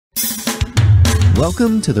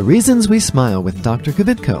Welcome to The Reasons We Smile with Dr.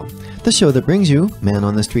 Kvitko, the show that brings you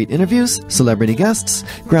man-on-the-street interviews, celebrity guests,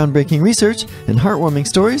 groundbreaking research, and heartwarming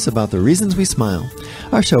stories about the reasons we smile.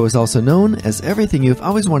 Our show is also known as everything you've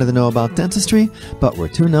always wanted to know about dentistry, but were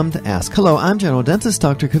too numb to ask. Hello, I'm General Dentist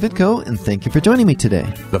Dr. Kvitko, and thank you for joining me today.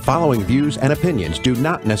 The following views and opinions do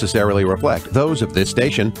not necessarily reflect those of this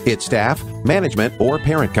station, its staff, management, or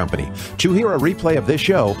parent company. To hear a replay of this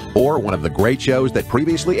show or one of the great shows that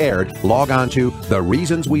previously aired, log on to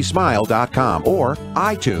thereasonswesmile.com or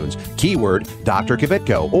iTunes, keyword Dr.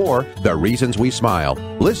 Kvitko or The Reasons We Smile.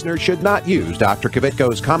 Listeners should not use Dr.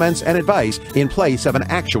 Kvitko's comments and advice in place of an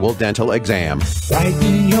actual dental exam.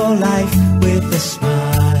 Brighten your life with a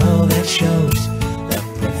smile that shows the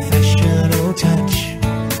professional touch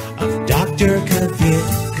of Dr. Kvitko.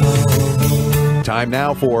 Time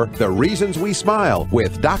now for The Reasons We Smile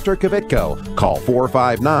with Dr. Kvitko. Call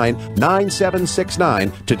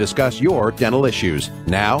 459-9769 to discuss your dental issues.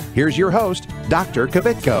 Now, here's your host, Dr.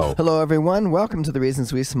 Kvitko. Hello, everyone. Welcome to The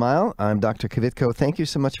Reasons We Smile. I'm Dr. Kvitko. Thank you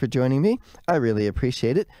so much for joining me. I really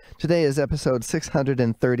appreciate it. Today is episode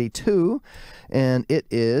 632, and it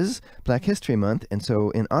is Black History Month. And so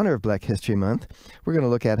in honor of Black History Month, we're going to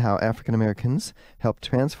look at how African Americans helped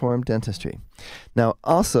transform dentistry. Now,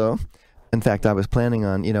 also, in fact, I was planning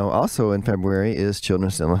on, also in February is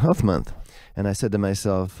Children's Dental Health Month. And I said to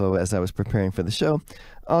myself, as I was preparing for the show,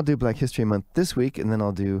 I'll do Black History Month this week, and then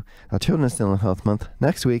I'll do Children's Dental Health Month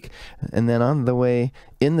next week. And then on the way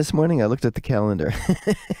in this morning, I looked at the calendar,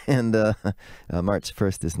 and March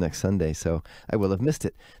 1st is next Sunday, so I will have missed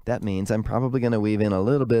it. That means I'm probably going to weave in a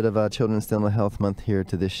little bit of Children's Dental Health Month here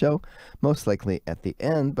to this show, most likely at the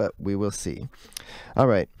end, but we will see. All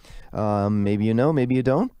right. Maybe you know, maybe you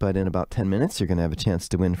don't, but in about 10 minutes, you're going to have a chance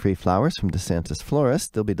to win free flowers from DeSantis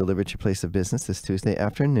Florist. They'll be delivered to your place of business this Tuesday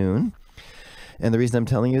afternoon. And the reason I'm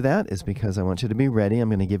telling you that is because I want you to be ready. I'm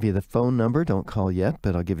going to give you the phone number. Don't call yet,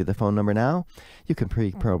 but I'll give you the phone number now. You can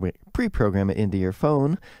pre-program it into your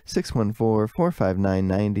phone,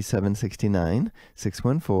 614-459-9769,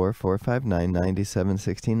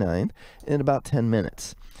 614-459-9769, in about 10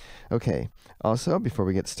 minutes. Okay. Also, before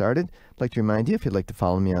we get started, I'd like to remind you, if you'd like to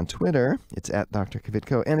follow me on Twitter, it's at Dr.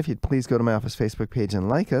 Kvitko, and if you'd please go to my office Facebook page and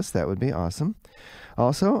like us, that would be awesome.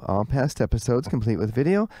 Also, all past episodes, complete with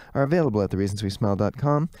video, are available at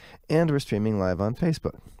thereasonswesmile.com, and we're streaming live on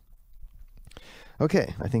Facebook.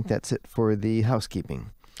 Okay, I think that's it for the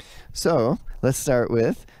housekeeping. So, let's start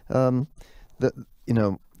with,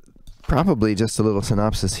 probably just a little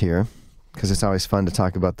synopsis here, because it's always fun to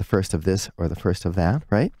talk about the first of this or the first of that,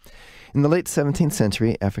 right? In the late 17th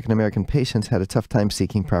century, African-American patients had a tough time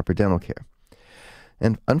seeking proper dental care.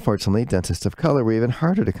 And unfortunately, dentists of color were even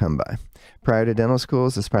harder to come by. Prior to dental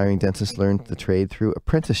schools, aspiring dentists learned the trade through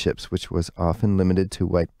apprenticeships, which was often limited to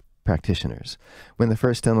white practitioners. When the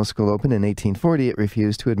first dental school opened in 1840, it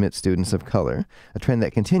refused to admit students of color, a trend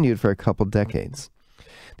that continued for a couple decades.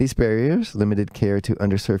 These barriers limited care to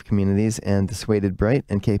underserved communities and dissuaded bright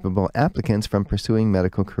and capable applicants from pursuing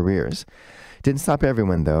medical careers. Didn't stop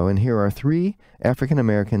everyone, though, and here are 3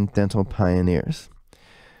 African-American dental pioneers.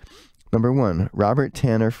 Number 1, Robert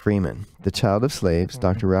Tanner Freeman. The child of slaves,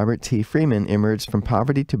 Dr. Robert T. Freeman emerged from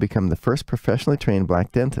poverty to become the first professionally trained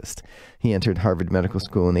black dentist. He entered Harvard Medical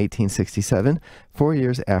School in 1867, 4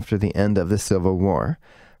 years after the end of the Civil War.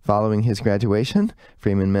 Following his graduation,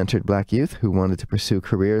 Freeman mentored black youth who wanted to pursue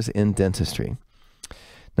careers in dentistry.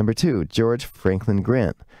 Number 2, George Franklin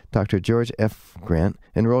Grant. Dr. George F. Grant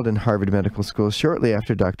enrolled in Harvard Medical School shortly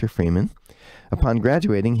after Dr. Freeman. Upon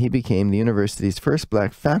graduating, he became the university's first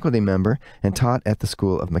black faculty member and taught at the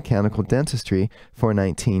School of Mechanical Dentistry for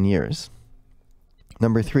 19 years.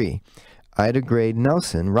 Number 3, Ida Gray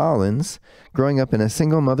Nelson Rollins. Growing up in a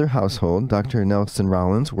single-mother household, Dr. Nelson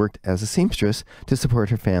Rollins worked as a seamstress to support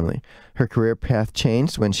her family. Her career path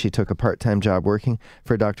changed when she took a part-time job working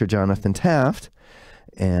for Dr. Jonathan Taft,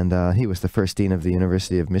 and he was the first dean of the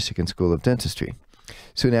University of Michigan School of Dentistry.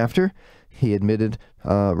 Soon after, he admitted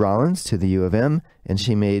Rollins to the U of M, and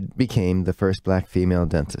she became the first black female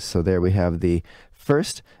dentist. So there we have the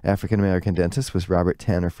first African-American dentist was Robert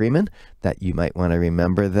Tanner Freeman. That you might want to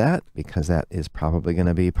remember that, because that is probably going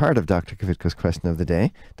to be part of Dr. Kvitko's question of the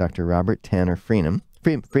day. Dr. Robert Tanner Freeman.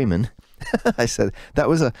 I said, that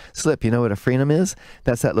was a slip. You know what a frenum is?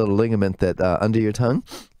 That's that little ligament that under your tongue.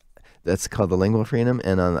 That's called the lingual frenum,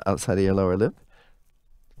 and on the outside of your lower lip,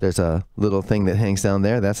 there's a little thing that hangs down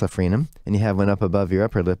there. That's a frenum, and you have one up above your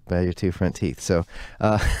upper lip by your 2 front teeth. So,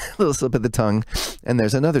 a little slip of the tongue, and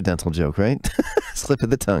there's another dental joke, right? Slip of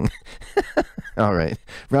the tongue. All right.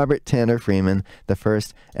 Robert Tanner Freeman, the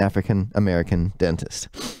first African-American dentist.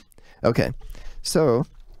 Okay, so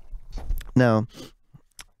Now,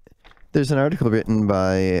 there's an article written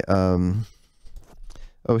by,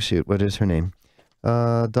 oh shoot, what is her name?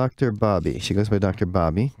 Dr. Bobby. She goes by Dr.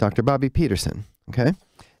 Bobby Peterson, okay?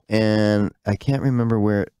 And I can't remember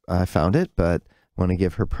where I found it, but want to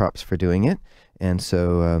give her props for doing it. And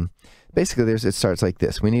so basically it starts like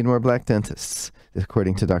this. We need more black dentists,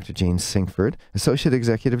 according to Dr. Jean Sinkford, Associate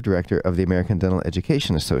Executive Director of the American Dental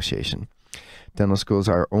Education Association. Dental schools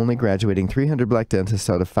are only graduating 300 black dentists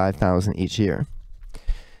out of 5,000 each year.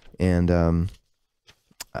 And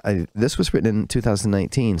this was written in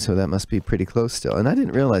 2019, so that must be pretty close still. And I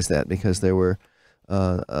didn't realize that because there were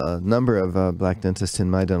a number of black dentists in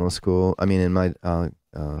my dental school, in my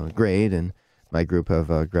grade and my group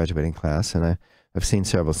of graduating class, and I've seen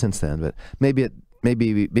several since then. But maybe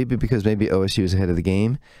because maybe OSU is ahead of the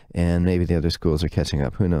game, and maybe the other schools are catching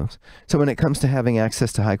up. Who knows? So when it comes to having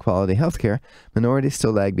access to high-quality healthcare, minorities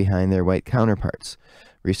still lag behind their white counterparts.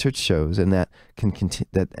 Research shows, and that can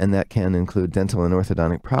include dental and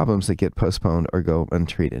orthodontic problems that get postponed or go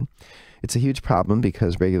untreated. It's a huge problem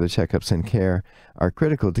because regular checkups and care are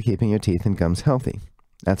critical to keeping your teeth and gums healthy.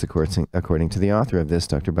 That's according to the author of this,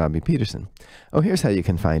 Dr. Bobby Peterson. Oh, here's how you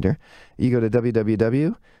can find her. You go to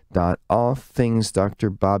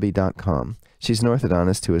www.allthingsdrbobby.com. She's an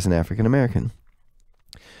orthodontist who is an African American.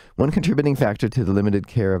 One contributing factor to the limited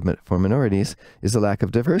care for minorities is the lack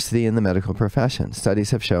of diversity in the medical profession.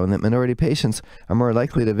 Studies have shown that minority patients are more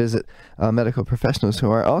likely to visit medical professionals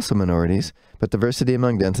who are also minorities, but diversity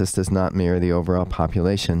among dentists does not mirror the overall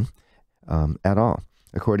population at all,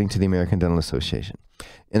 according to the American Dental Association.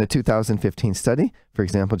 In a 2015 study, for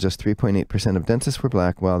example, just 3.8% of dentists were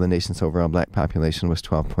black, while the nation's overall black population was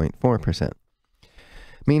 12.4%.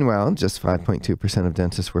 Meanwhile, just 5.2% of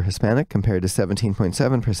dentists were Hispanic, compared to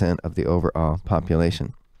 17.7% of the overall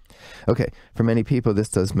population. Okay, for many people this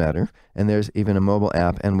does matter, and there's even a mobile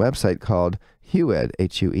app and website called HUED,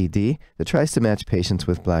 H-U-E-D, that tries to match patients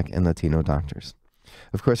with black and Latino doctors.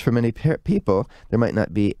 Of course, for many people, there might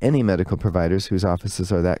not be any medical providers whose offices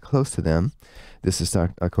are that close to them. This is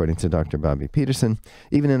according to Dr. Bobby Peterson.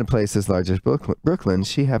 Even in a place as large as Brooklyn,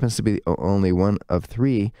 she happens to be only one of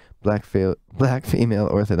 3 black female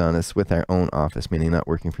orthodontists with their own office, meaning not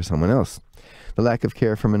working for someone else. The lack of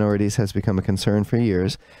care for minorities has become a concern for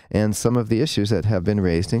years, and some of the issues that have been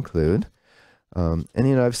raised include,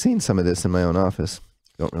 I've seen some of this in my own office.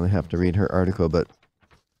 Don't really have to read her article, but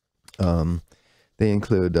they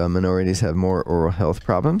include minorities have more oral health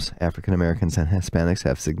problems. African Americans and Hispanics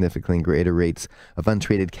have significantly greater rates of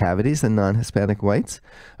untreated cavities than non-Hispanic whites,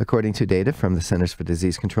 according to data from the Centers for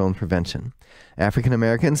Disease Control and Prevention. African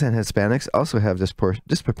Americans and Hispanics also have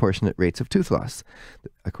disproportionate rates of tooth loss,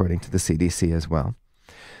 according to the CDC as well.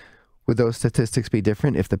 Would those statistics be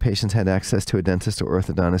different if the patients had access to a dentist or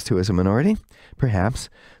orthodontist who is a minority? Perhaps,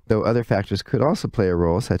 though other factors could also play a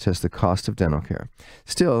role, such as the cost of dental care.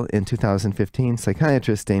 Still, in 2015,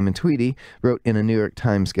 psychiatrist Damon Tweedy wrote in a New York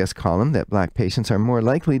Times guest column that black patients are more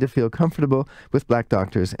likely to feel comfortable with black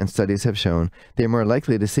doctors, and studies have shown they are more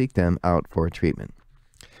likely to seek them out for treatment.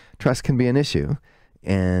 Trust can be an issue.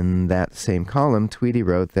 In that same column, Tweedy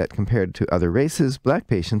wrote that compared to other races, black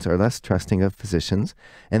patients are less trusting of physicians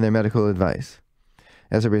and their medical advice.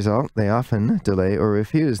 As a result, they often delay or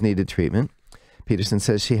refuse needed treatment. Peterson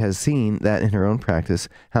says she has seen that in her own practice,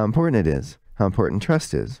 how important it is, how important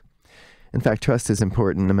trust is. In fact, trust is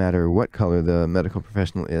important no matter what color the medical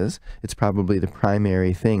professional is. It's probably the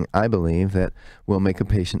primary thing, I believe, that will make a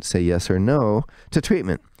patient say yes or no to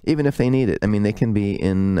treatment, even if they need it. I mean, they can be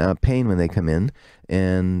in pain when they come in,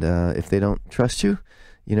 and if they don't trust you,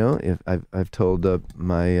 if I've told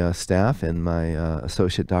my staff and my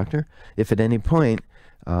associate doctor, if at any point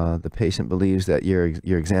the patient believes that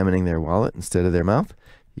you're examining their wallet instead of their mouth,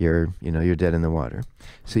 you're dead in the water.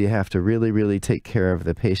 So you have to really, really take care of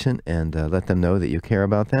the patient and let them know that you care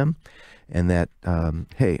about them, and that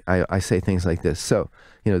hey, I say things like this. So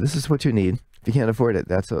this is what you need. If you can't afford it,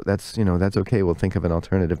 that's okay. We'll think of an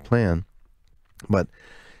alternative plan. But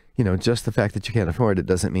just the fact that you can't afford it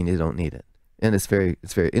doesn't mean you don't need it. And it's very,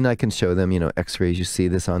 and I can show them, x-rays, you see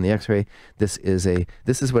this on the x-ray, this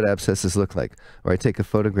is what abscesses look like. Or I take a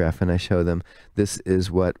photograph and I show them, this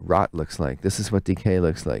is what rot looks like, this is what decay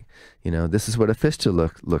looks like, this is what a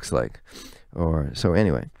fistula looks like. So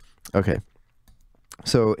anyway, the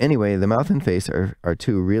mouth and face are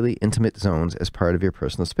 2 really intimate zones as part of your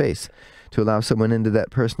personal space. To allow someone into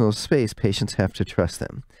that personal space, patients have to trust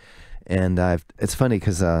them. And it's funny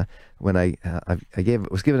because when I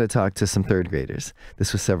was given a talk to some 3rd graders.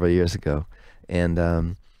 This was several years ago, and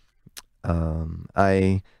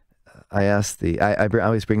I asked I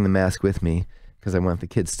always bring the mask with me because I want the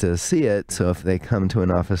kids to see it. So if they come to an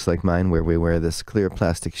office like mine where we wear this clear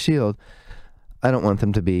plastic shield, I don't want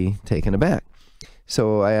them to be taken aback.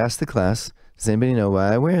 So I asked the class, does anybody know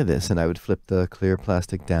why I wear this? And I would flip the clear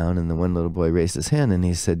plastic down, and the one little boy raised his hand, and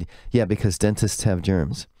he said, yeah, because dentists have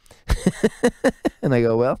germs. And I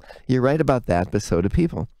go, well, you're right about that, but so do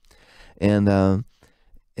people. And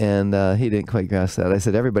he didn't quite grasp that. I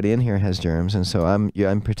said, everybody in here has germs, and so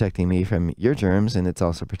I'm protecting me from your germs, and it's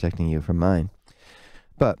also protecting you from mine.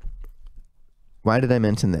 But why did I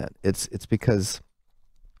mention that? It's because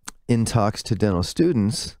in talks to dental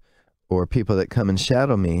students or people that come and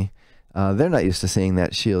shadow me, they're not used to seeing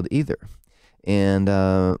that shield either. And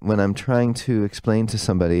when I'm trying to explain to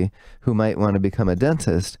somebody who might want to become a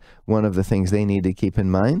dentist, one of the things they need to keep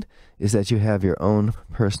in mind is that you have your own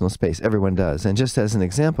personal space. Everyone does. And just as an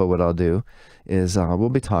example, what I'll do is we'll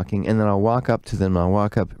be talking, and then I'll walk up to them. I'll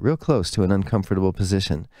walk up real close to an uncomfortable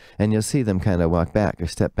position, and you'll see them kind of walk back or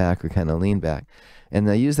step back or kind of lean back. And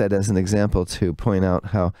I use that as an example to point out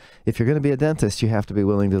how if you're going to be a dentist, you have to be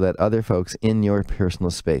willing to let other folks in your personal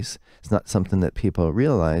space. It's not something that people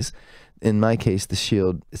realize. In my case, the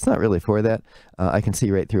shield, it's not really for that. I can see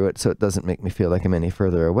right through it, so it doesn't make me feel like I'm any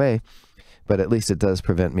further away. But at least it does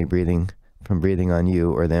prevent me from breathing on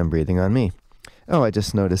you or them breathing on me. Oh, I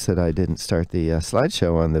just noticed that I didn't start the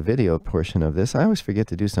slideshow on the video portion of this. I always forget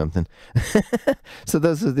to do something. So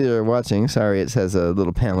those of you that are watching, sorry, it says a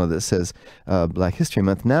little panel that says Black History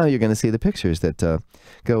Month. Now you're going to see the pictures that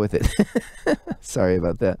go with it. Sorry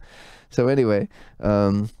about that. So anyway,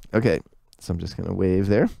 okay, so I'm just going to wave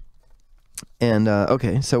there. And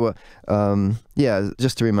okay, so yeah,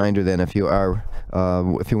 just a reminder then, if you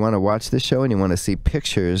want to watch this show and you want to see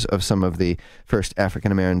pictures of some of the first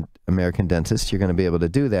African American dentists, you're going to be able to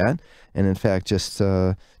do that. And in fact, just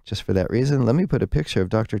for that reason, let me put a picture of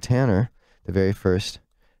Dr. Tanner, the very first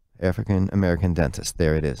African American dentist.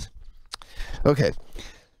 There it is. Okay.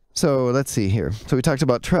 So let's see here. So we talked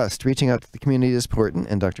about trust. Reaching out to the community is important,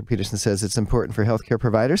 and Dr. Peterson says it's important for healthcare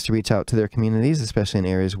providers to reach out to their communities, especially in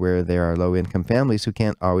areas where there are low-income families who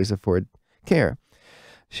can't always afford care.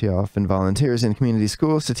 She often volunteers in community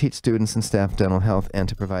schools to teach students and staff dental health and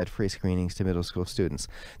to provide free screenings to middle school students.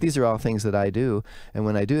 These are all things that I do, and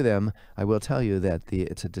when I do them, I will tell you that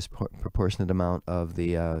it's a disproportionate amount of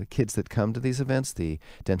the kids that come to these events. The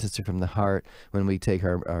Dentistry from the Heart, when we take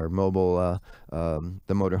our mobile,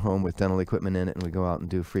 the motor home with dental equipment in it, and we go out and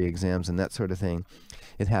do free exams and that sort of thing.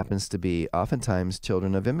 It happens to be oftentimes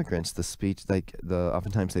children of immigrants.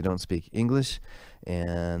 Oftentimes they don't speak English,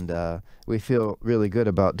 and we feel really good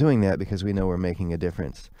about doing that because we know we're making a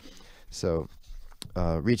difference. So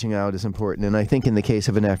reaching out is important, and I think in the case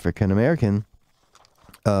of an African-American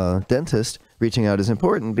dentist, reaching out is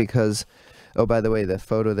important because, oh, by the way, the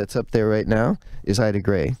photo that's up there right now is Ida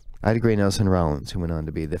Gray Nelson Rollins, who went on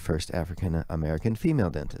to be the first African-American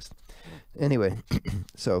female dentist. Anyway,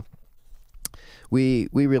 so we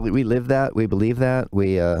live that, we believe that,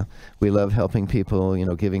 we love helping people,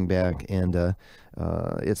 giving back, and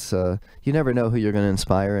it's you never know who you're going to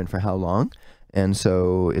inspire and for how long, and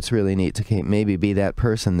so it's really neat to maybe be that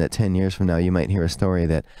person that 10 years from now you might hear a story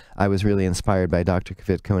that I was really inspired by Dr.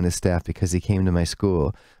 Kvitko and his staff because he came to my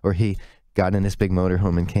school, or he got in his big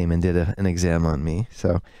motorhome and came and did an exam on me.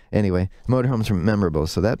 So anyway, motorhomes are memorable,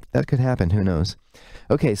 so that could happen. Who knows?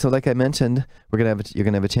 Okay, so like I mentioned, you're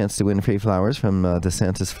gonna have a chance to win free flowers from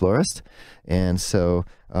DeSantis Florist, and so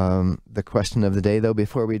the question of the day, though,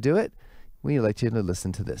 before we do it, we'd like you to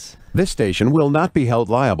listen to this. This station will not be held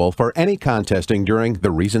liable for any contesting during The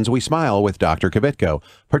Reasons We Smile with Dr. Kvitko.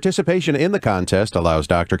 Participation in the contest allows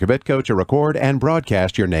Dr. Kvitko to record and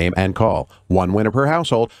broadcast your name and call. One winner per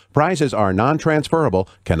household. Prizes are non-transferable,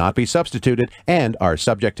 cannot be substituted, and are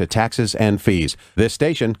subject to taxes and fees. This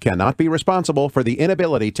station cannot be responsible for the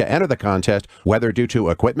inability to enter the contest, whether due to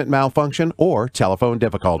equipment malfunction or telephone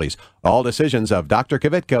difficulties. All decisions of Dr.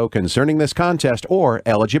 Kvitko concerning this contest or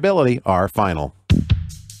eligibility are final.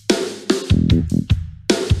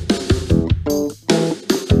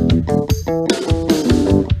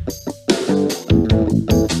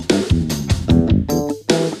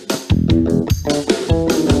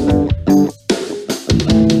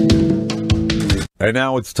 And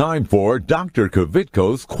now it's time for Dr.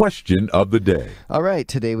 Kvitko's question of the day. All right,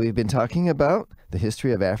 today we've been talking about the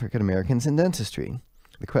history of African Americans in dentistry.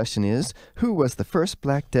 The question is, who was the first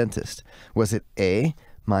black dentist? Was it A,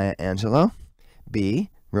 Maya Angelou,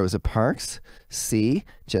 B, Rosa Parks, C,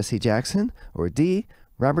 Jesse Jackson, or D,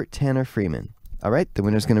 Robert Tanner Freeman? All right, the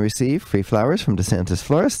winner's going to receive free flowers from DeSantis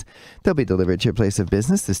Florist. They'll be delivered to your place of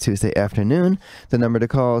business this Tuesday afternoon. The number to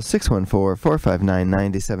call is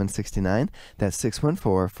 614-459-9769. That's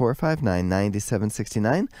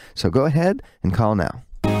 614-459-9769. So go ahead and call now.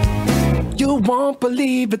 You won't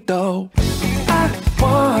believe it though. I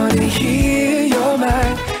wanna hear your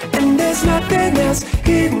mind, and there's nothing else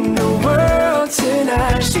in the world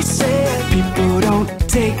tonight. She said people don't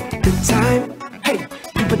take the time. Hey,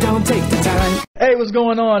 people don't take the time. Hey, what's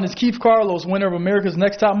going on? It's Keith Carlos, winner of America's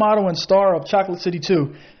Next Top Model and star of Chocolate City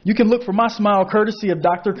 2. You can look for my smile courtesy of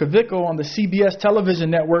Dr. Kvitko on the CBS television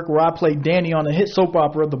network, where I played Danny on the hit soap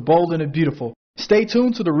opera The Bold and the Beautiful. Stay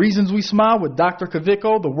tuned to The Reasons We Smile with Dr.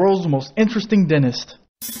 Kvitko, the world's most interesting dentist.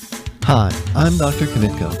 Hi, I'm Dr.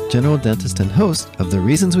 Kvitko, general dentist and host of the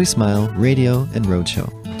Reasons We Smile radio and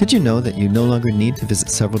roadshow. Did you know that you no longer need to visit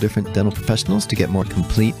several different dental professionals to get more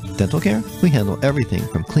complete dental care? We handle everything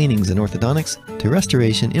from cleanings and orthodontics to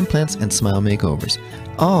restoration, implants, and smile makeovers,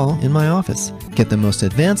 all in my office. Get the most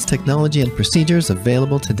advanced technology and procedures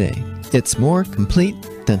available today. It's more complete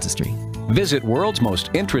dentistry. Visit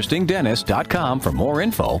worldsmostinterestingdentist.com for more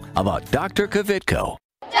info about Dr. Kvitko.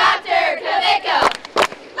 Dr. Kvitko!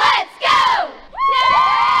 Let's go!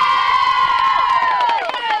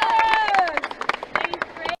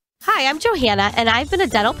 Hi, I'm Johanna, and I've been a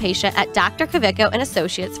dental patient at Dr. Kvitko and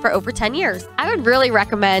Associates for over 10 years. I would really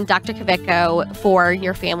recommend Dr. Kvitko for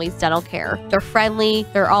your family's dental care. They're friendly.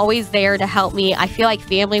 They're always there to help me. I feel like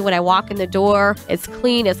family when I walk in the door. It's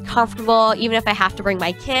clean, it's comfortable. Even if I have to bring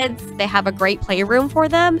my kids, they have a great playroom for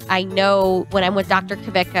them. I know when I'm with Dr.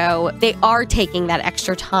 Kvitko, they are taking that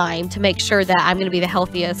extra time to make sure that I'm going to be the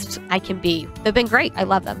healthiest I can be. They've been great. I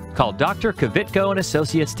love them. Call Dr. Kvitko and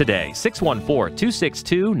Associates today,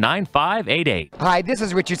 614-262-9588. Hi, this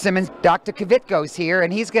is Richard Simmons. Dr. Kvitko's here,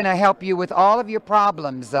 and he's going to help you with all of your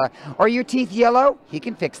problems. Are your teeth yellow? He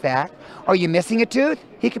can fix that. Are you missing a tooth?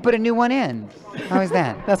 He can put a new one in. How is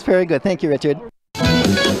that? That's very good. Thank you, Richard.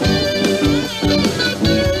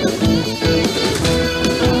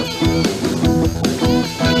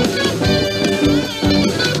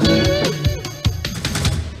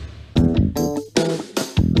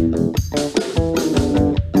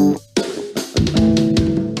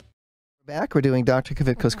 Back. We're doing Dr.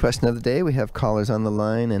 Kvitko's question of the day. We have callers on the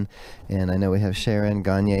line, and I know we have Sharon,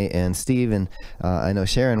 Gagne, and Steve. And I know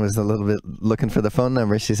Sharon was a little bit looking for the phone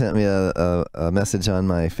number. She sent me a message on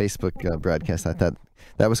my Facebook broadcast. I thought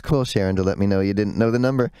that was cool, Sharon, to let me know you didn't know the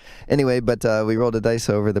number. Anyway, but we rolled a dice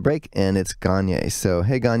over the break, and it's Gagne. So,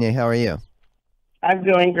 hey, Gagne, how are you? I'm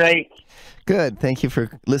doing great. Good. Thank you for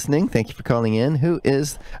listening. Thank you for calling in. Who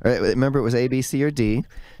is, remember it was A, B, C, or D. Do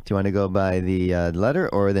you want to go by the letter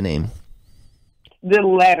or the name? The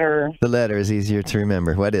letter. The letter is easier to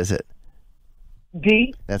remember. What is it?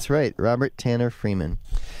 D. That's right. Robert Tanner Freeman.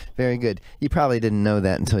 Very good. You probably didn't know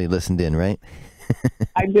that until you listened in, right?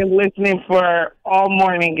 I've been listening for all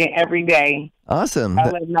morning and every day. Awesome. I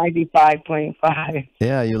love 95.5.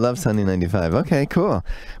 Yeah, you love Sunny 95. Okay, cool.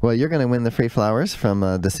 Well, you're going to win the free flowers from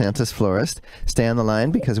DeSantis Florist. Stay on the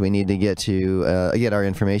line because we need to get our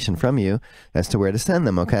information from you as to where to send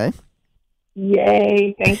them, okay?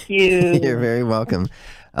 Yay, thank you. You're very welcome.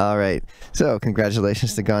 All right. So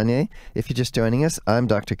congratulations to Gagne. If you're just joining us, I'm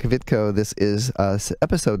Dr. Kvitko. This is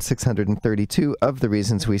episode 632 of The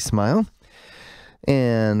Reasons We Smile.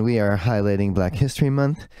 And we are highlighting Black History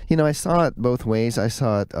Month. You know, I saw it both ways. I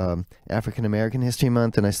saw it African American History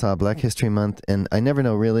Month, and I saw Black History Month, and I never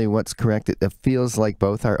know really what's correct. It feels like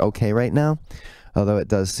both are okay right now, although it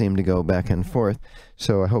does seem to go back and forth.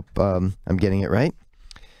 So I hope I'm getting it right.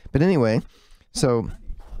 But anyway, so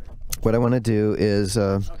what I want to do is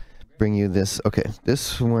bring you this. Okay,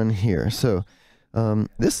 this one here. So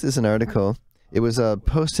this is an article. It was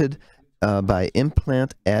posted by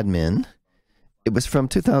Implant Admin. It was from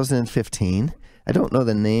 2015. I don't know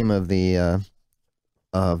the name of the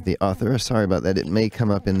author. Sorry about that. It may come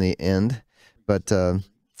up in the end. But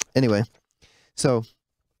anyway, so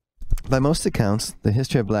by most accounts, the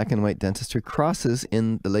history of black and white dentistry crosses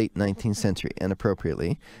in the late 19th century, and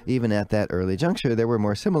appropriately. Even at that early juncture, there were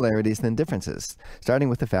more similarities than differences, starting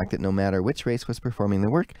with the fact that no matter which race was performing the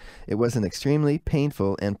work, it was an extremely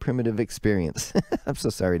painful and primitive experience. I'm so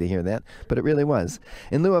sorry to hear that, but it really was.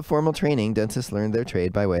 In lieu of formal training, dentists learned their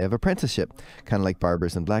trade by way of apprenticeship, kind of like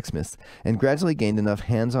barbers and blacksmiths, and gradually gained enough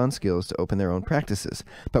hands-on skills to open their own practices.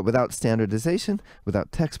 But without standardization,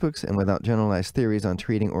 without textbooks, and without generalized theories on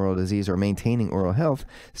treating oral disease or maintaining oral health,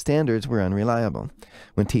 standards were unreliable.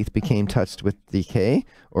 When teeth became touched with decay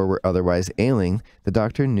or were otherwise ailing, the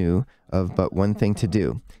doctor knew of but one thing to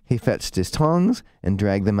do. He fetched his tongs and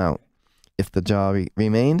dragged them out. If the jaw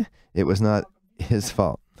remained, it was not his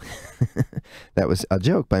fault. That was a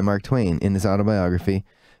joke by Mark Twain in his autobiography,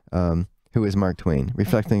 Who is Mark Twain?,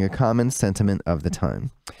 reflecting a common sentiment of the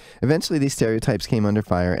time. Eventually, these stereotypes came under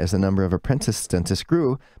fire as the number of apprentice dentists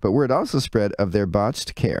grew, but word also spread of their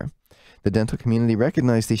botched care. The dental community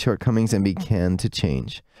recognized these shortcomings and began to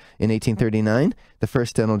change. In 1839, the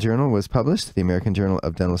first dental journal was published, the American Journal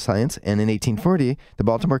of Dental Science, and in 1840, the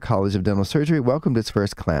Baltimore College of Dental Surgery welcomed its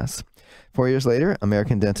first class. 4 years later,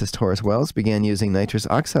 American dentist Horace Wells began using nitrous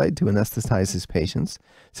oxide to anesthetize his patients,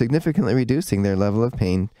 significantly reducing their level of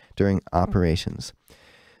pain during operations.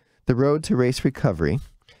 The road to race recovery.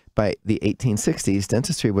 By the 1860s,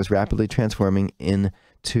 dentistry was rapidly transforming in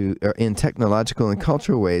technological and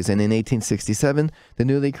cultural ways, and in 1867, the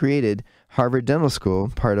newly created Harvard Dental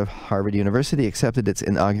School, part of Harvard University, accepted its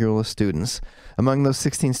inaugural students. Among those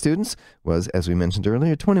 16 students was, as we mentioned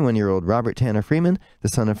earlier, 21-year-old Robert Tanner Freeman, the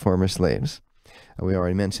son of former slaves. We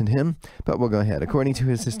already mentioned him, but we'll go ahead. According to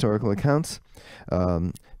his historical accounts,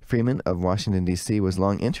 Freeman of Washington, D.C. was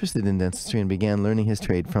long interested in dentistry and began learning his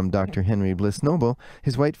trade from Dr. Henry Bliss Noble,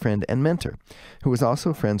 his white friend and mentor, who was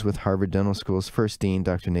also friends with Harvard Dental School's first dean,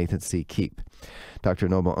 Dr. Nathan C. Keep. Dr.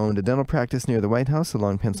 Noble owned a dental practice near the White House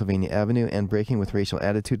along Pennsylvania Avenue, and breaking with racial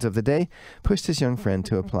attitudes of the day, pushed his young friend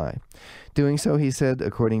to apply. Doing so, he said,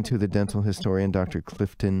 according to the dental historian Dr.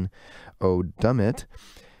 Clifton O. Dummett,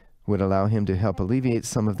 would allow him to help alleviate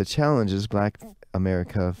some of the challenges Black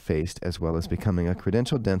America faced, as well as becoming a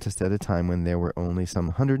credentialed dentist at a time when there were only some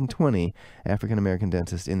 120 African-American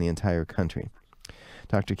dentists in the entire country.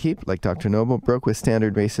 Dr. Keep, like Dr. Noble, broke with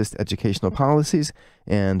standard racist educational policies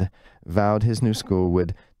and vowed his new school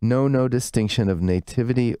would know no distinction of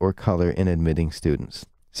nativity or color in admitting students.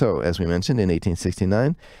 So, as we mentioned, in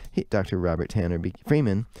 1869, Dr. Robert Tanner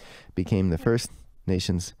Freeman became the first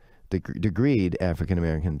nation's degreed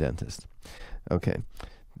African-American dentist. Okay.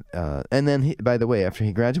 And then, by the way, after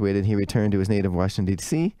he graduated, he returned to his native Washington,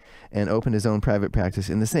 D.C., and opened his own private practice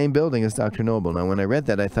in the same building as Dr. Noble. Now, when I read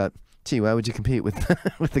that, I thought, gee, why would you compete with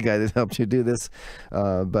with the guy that helped you do this?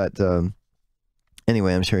 But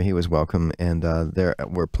anyway, I'm sure he was welcome, and there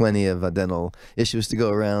were plenty of dental issues to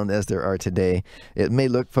go around, as there are today. It may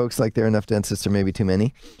look, folks, like there are enough dentists, or maybe too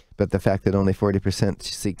many, but the fact that only 40%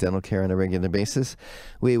 seek dental care on a regular basis,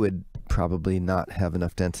 we would probably not have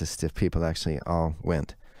enough dentists if people actually all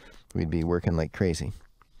went. We'd be working like crazy.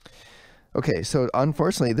 Okay, so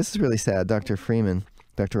unfortunately, this is really sad. Dr.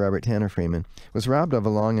 Robert Tanner Freeman, was robbed of a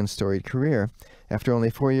long and storied career. After only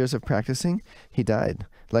 4 years of practicing, he died,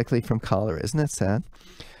 likely from cholera. Isn't that sad?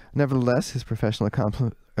 Nevertheless, his professional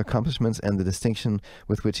accomplishments and the distinction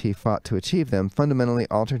with which he fought to achieve them fundamentally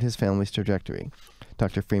altered his family's trajectory.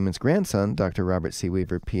 Dr. Freeman's grandson, Dr. Robert C.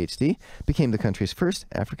 Weaver, Ph.D., became the country's first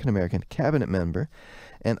African-American cabinet member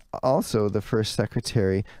and also the first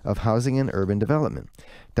Secretary of Housing and Urban Development.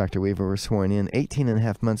 Dr. Weaver was sworn in 18 and a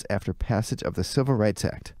half months after passage of the Civil Rights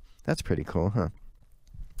Act. That's pretty cool, huh?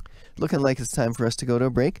 Looking like it's time for us to go to a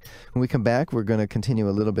break. When we come back, we're going to continue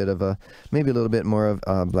a little bit of maybe a little bit more of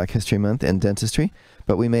Black History Month and dentistry,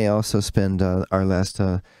 but we may also spend our last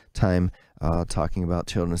time talking about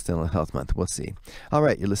Children's Dental Health Month. We'll see. All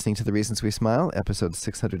right, you're listening to The Reasons We Smile, episode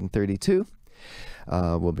 632.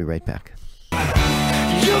 We'll be right back.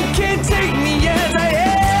 You can't take me as I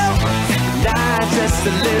am, not just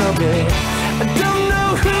a little bit. I don't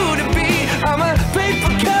know who to be. I'm a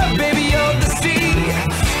paper cup, baby, of the sea.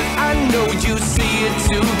 I know you see it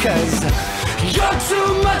too, 'cause you're too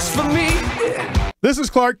much for me. This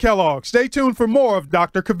is Clark Kellogg. Stay tuned for more of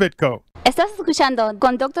Dr. Kvitko. Estás escuchando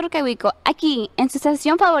con Dr. Kvitko aquí en su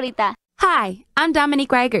estación favorita. Hi, I'm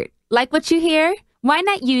Dominique Reichert. Like what you hear? Why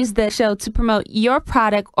not use the show to promote your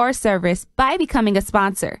product or service by becoming a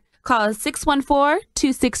sponsor? Call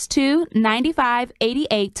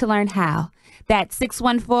 614-262-9588 to learn how. That's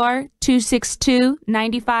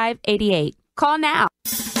 614-262-9588. Call now.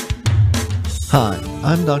 Hi,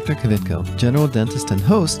 I'm Dr. Kvitko, general dentist and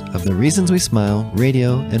host of the Reasons We Smile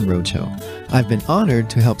radio and roadshow. I've been honored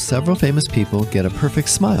to help several famous people get a perfect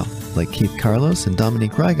smile, like Keith Carlos and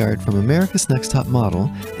Dominique Reigard from America's Next Top Model,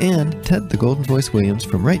 and Ted the Golden Voice Williams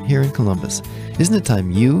from right here in Columbus. Isn't it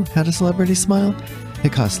time you had a celebrity smile?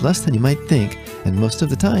 It costs less than you might think, and most of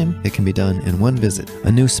the time, it can be done in one visit.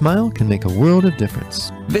 A new smile can make a world of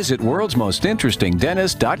difference. Visit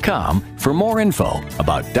worldsmostinterestingdentist.com for more info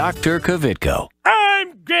about Dr. Kvitko.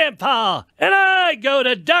 I'm Grandpa, and I go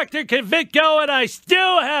to Dr. Kvitko, and I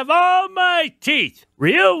still have all my teeth.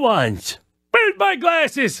 Real ones. Where's my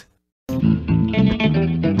glasses?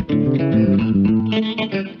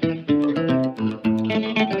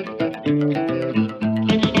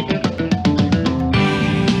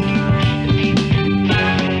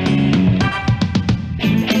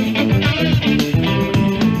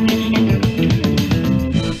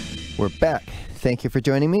 Thank you for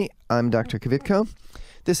joining me. I'm Dr. Kvitko.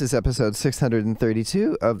 This is episode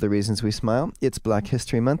 632 of The Reasons We Smile. It's Black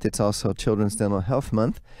History Month. It's also Children's Dental Health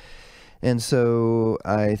Month. And so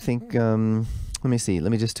I think, let me see.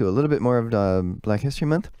 Let me just do a little bit more of Black History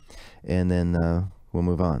Month, and then we'll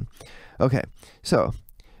move on. Okay, so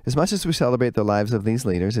as much as we celebrate the lives of these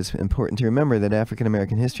leaders, it's important to remember that African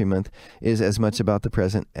American History Month is as much about the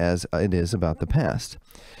present as it is about the past.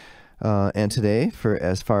 And today, for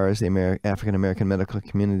as far as the African American medical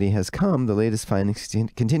community has come, the latest findings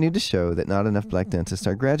continue to show that not enough black dentists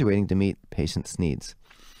are graduating to meet patients' needs.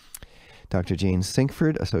 Dr. Jane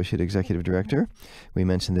Sinkford, Associate Executive Director, we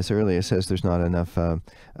mentioned this earlier, says there's not enough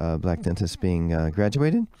black dentists being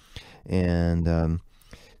graduated. And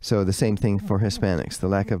so the same thing for Hispanics. The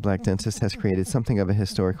lack of black dentists has created something of a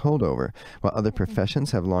historic holdover. While other professions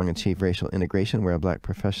have long achieved racial integration, where a black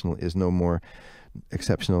professional is no more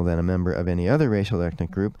exceptional than a member of any other racial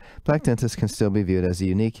ethnic group, black dentists can still be viewed as a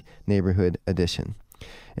unique neighborhood addition,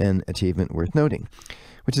 an achievement worth noting,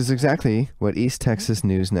 which is exactly what East Texas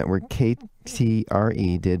News Network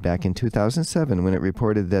KTRE did back in 2007 when it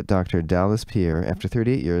reported that Dr. Dallas Pierre, after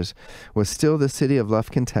 38 years, was still the city of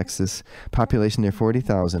Lufkin, Texas, population near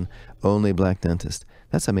 40,000, only black dentist.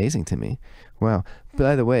 That's amazing to me. Wow.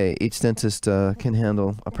 By the way, each dentist can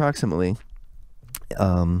handle approximately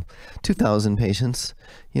 2,000 patients.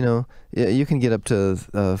 You know, you can get up to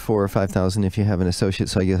 4,000 or 5,000 if you have an associate,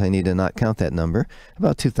 so I guess I need to not count that number.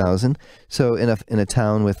 About 2,000. So in a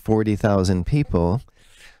town with 40,000 people,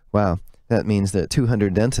 wow, that means that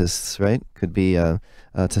 200 dentists, right, could be to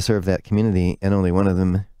serve that community, and only one of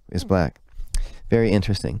them is black. Very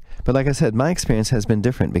interesting. But like I said, my experience has been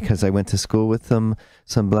different because I went to school with some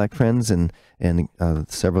black friends, and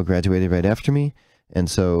several graduated right after me. And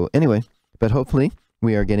so anyway, but hopefully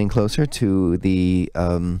we are getting closer to the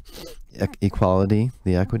equality,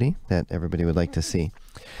 the equity that everybody would like to see.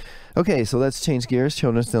 Okay, so let's change gears.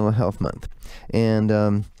 Children's Dental Health Month. And,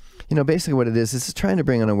 you know, basically what it is trying to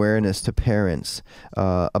bring an awareness to parents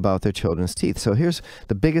about their children's teeth. So here's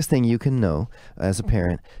the biggest thing you can know as a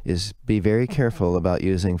parent is be very careful about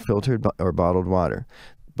using filtered or bottled water.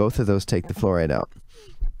 Both of those take the fluoride out.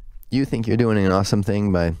 You think you're doing an awesome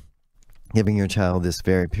thing by giving your child this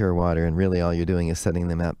very pure water, and really all you're doing is setting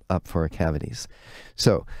them up for cavities.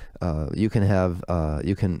 So you can have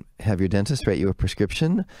your dentist write you a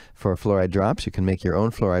prescription for fluoride drops. You can make your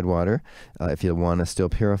own fluoride water if you want to still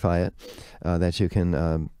purify it, that you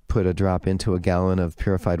can put a drop into a gallon of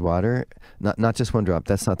purified water. Not just one drop.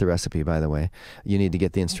 That's not the recipe, by the way. You need to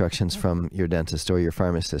get the instructions from your dentist or your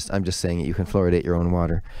pharmacist. I'm just saying that you can fluoridate your own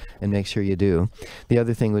water, and make sure you do. The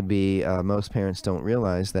other thing would be most parents don't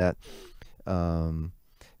realize that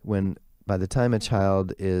when by the time a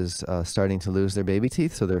child is starting to lose their baby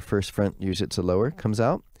teeth, so their first front, usually it's a lower, comes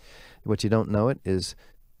out, what you don't know it is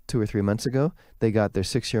 2 or 3 months ago, they got their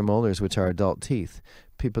 6-year molars, which are adult teeth.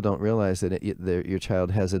 People don't realize that your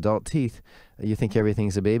child has adult teeth. You think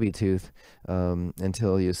everything's a baby tooth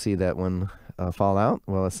until you see that one fall out.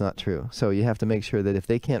 Well, it's not true. So you have to make sure that if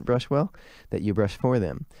they can't brush well, that you brush for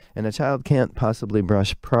them. And a child can't possibly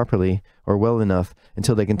brush properly or well enough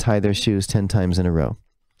until they can tie their shoes 10 times in a row.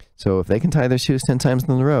 So if they can tie their shoes 10 times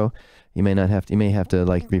in a row, you may have to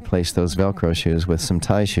like replace those Velcro shoes with some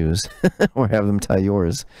tie shoes or have them tie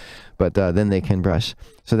yours. But then they can brush.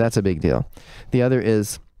 So that's a big deal. The other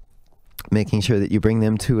is making sure that you bring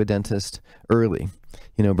them to a dentist early.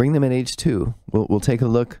 You know, bring them at age 2. We'll take a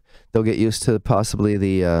look. They'll get used to possibly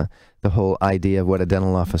the whole idea of what a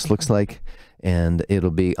dental office looks like, and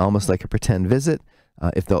it'll be almost like a pretend visit.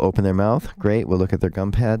 If they'll open their mouth, great. We'll look at their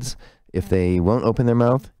gum pads. If they won't open their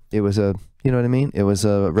mouth, it was a, you know what I mean? It was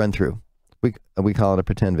a run through. We call it a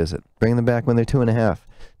pretend visit. Bring them back when they're 2 and a half.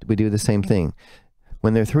 We do the same thing.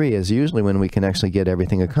 When they're 3 is usually when we can actually get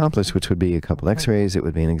everything accomplished, which would be a couple x-rays, it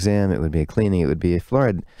would be an exam, it would be a cleaning, it would be a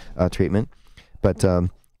fluoride treatment. But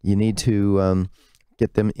you need to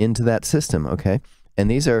get them into that system, okay? And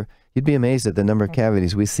these are, you'd be amazed at the number of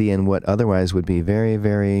cavities we see in what otherwise would be very,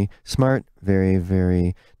 very smart, very,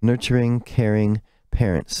 very nurturing, caring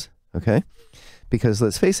parents, okay? Because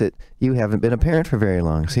let's face it, you haven't been a parent for very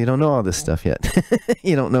long, so you don't know all this stuff yet.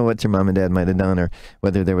 You don't know what your mom and dad might have done or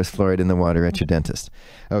whether there was fluoride in the water at your dentist.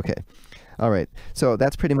 Okay. All right. So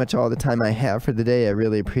that's pretty much all the time I have for the day. I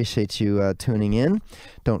really appreciate you tuning in.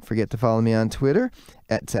 Don't forget to follow me on Twitter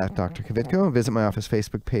at Dr. Kvitko. Visit my office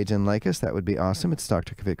Facebook page and like us. That would be awesome. It's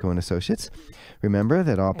Dr. Kvitko and Associates. Remember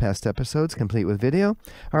that all past episodes, complete with video,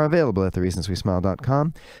 are available at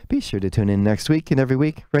thereasonswesmile.com. Be sure to tune in next week and every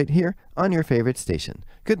week right here on your favorite station.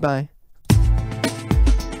 Goodbye.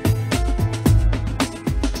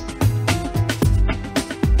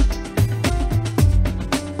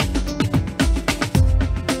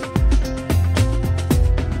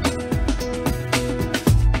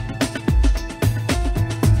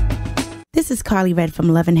 This is Carly Red from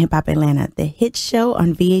Love and Hip Hop Atlanta, the hit show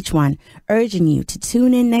on VH1, urging you to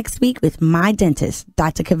tune in next week with my dentist,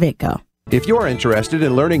 Dr. Kvitko. If you're interested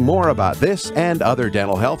in learning more about this and other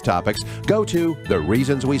dental health topics, go to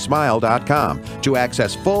thereasonswesmile.com to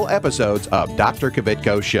access full episodes of Dr.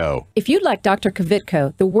 Kvitko's show. If you'd like Dr.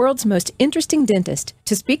 Kvitko, the world's most interesting dentist,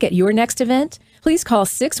 to speak at your next event, please call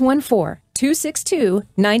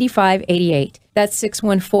 614-262-9588. That's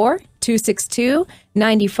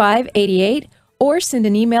 614-262-9588, or send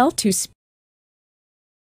an email to